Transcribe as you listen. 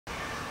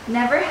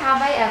Never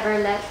have I ever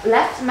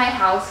left my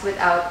house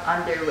without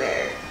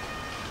underwear.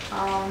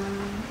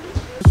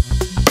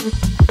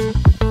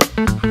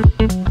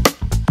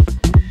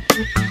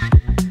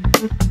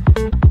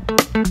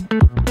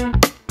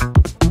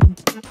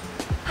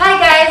 Hi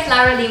guys,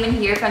 Laura Lehmann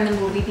here from the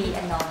movie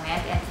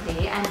Annulment, and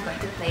today I'm going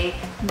to play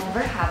Never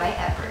Have I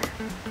Ever.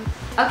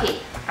 Okay,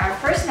 our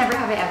first Never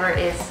Have I Ever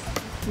is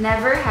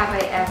never have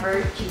I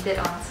ever cheated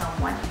on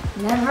someone.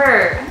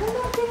 Never! Ano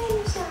ba tingin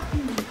niyo sa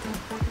akin dito?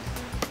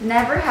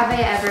 Never have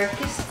I ever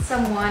kissed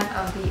someone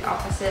of the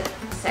opposite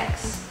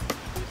sex.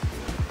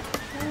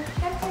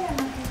 Siyempre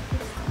naman kiss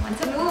someone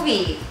sa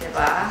movie,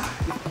 diba?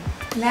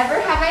 Never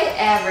have I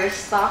ever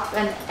stalked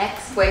an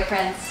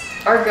ex-boyfriend's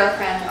or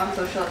girlfriend on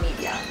social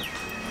media.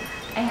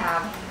 I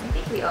have. I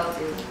think we all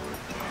do.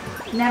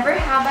 Never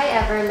have I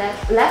ever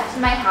left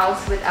my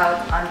house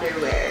without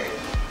underwear.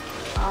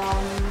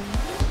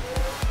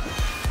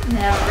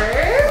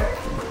 Never.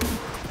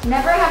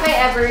 Never have I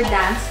ever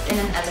danced in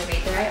an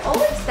elevator. I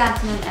always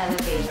dance in an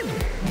elevator.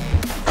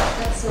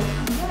 That's so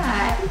funny.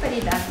 Yeah,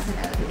 everybody dances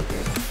in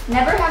elevators.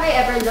 Never have I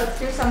ever looked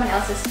through someone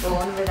else's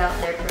phone without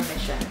their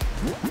permission.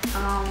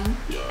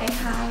 I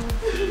have.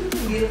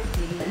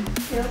 Guilty.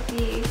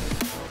 Guilty.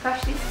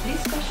 Gosh,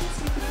 these questions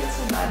make you feel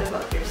so bad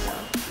about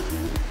yourself.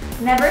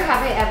 Never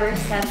have I ever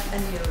sent a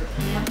nude.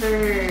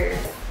 Never.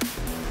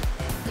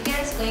 You can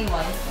explain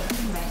why.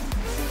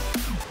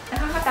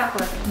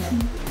 Nakakatakot.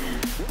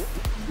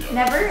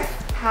 Never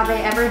have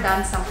I ever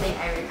done something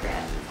I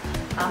regret.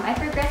 I've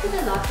regretted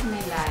a lot in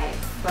my life,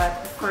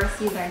 but of course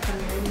you learn from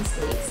your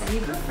mistakes and you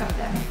grow from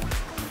them.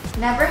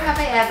 Never have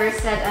I ever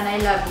said an I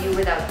love you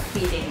without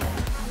feeling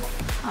it.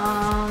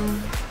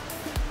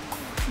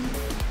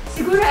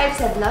 Siguro I've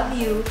said love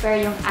you, pero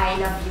yung I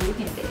love you,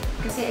 hindi.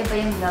 Kasi iba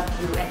yung love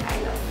you and I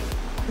love you.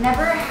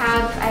 Never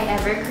have I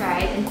ever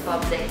cried in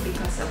public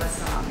because of a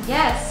song.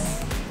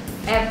 Yes!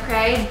 I have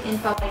cried in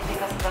public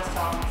because of a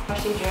song,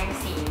 especially during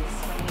scenes.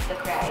 When you need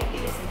to cry, you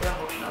listen to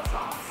emotional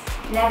songs.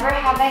 Never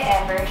have I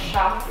ever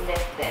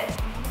shoplifted.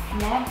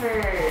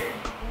 Never.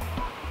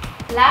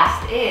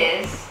 Last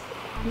is,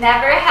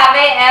 never have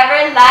I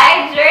ever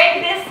lied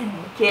during this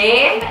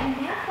game.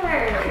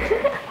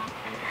 Never.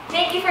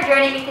 Thank you for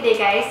joining me today,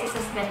 guys. This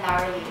has been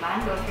Laura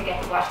Lehmann. Don't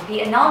forget to watch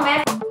The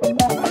Annulment.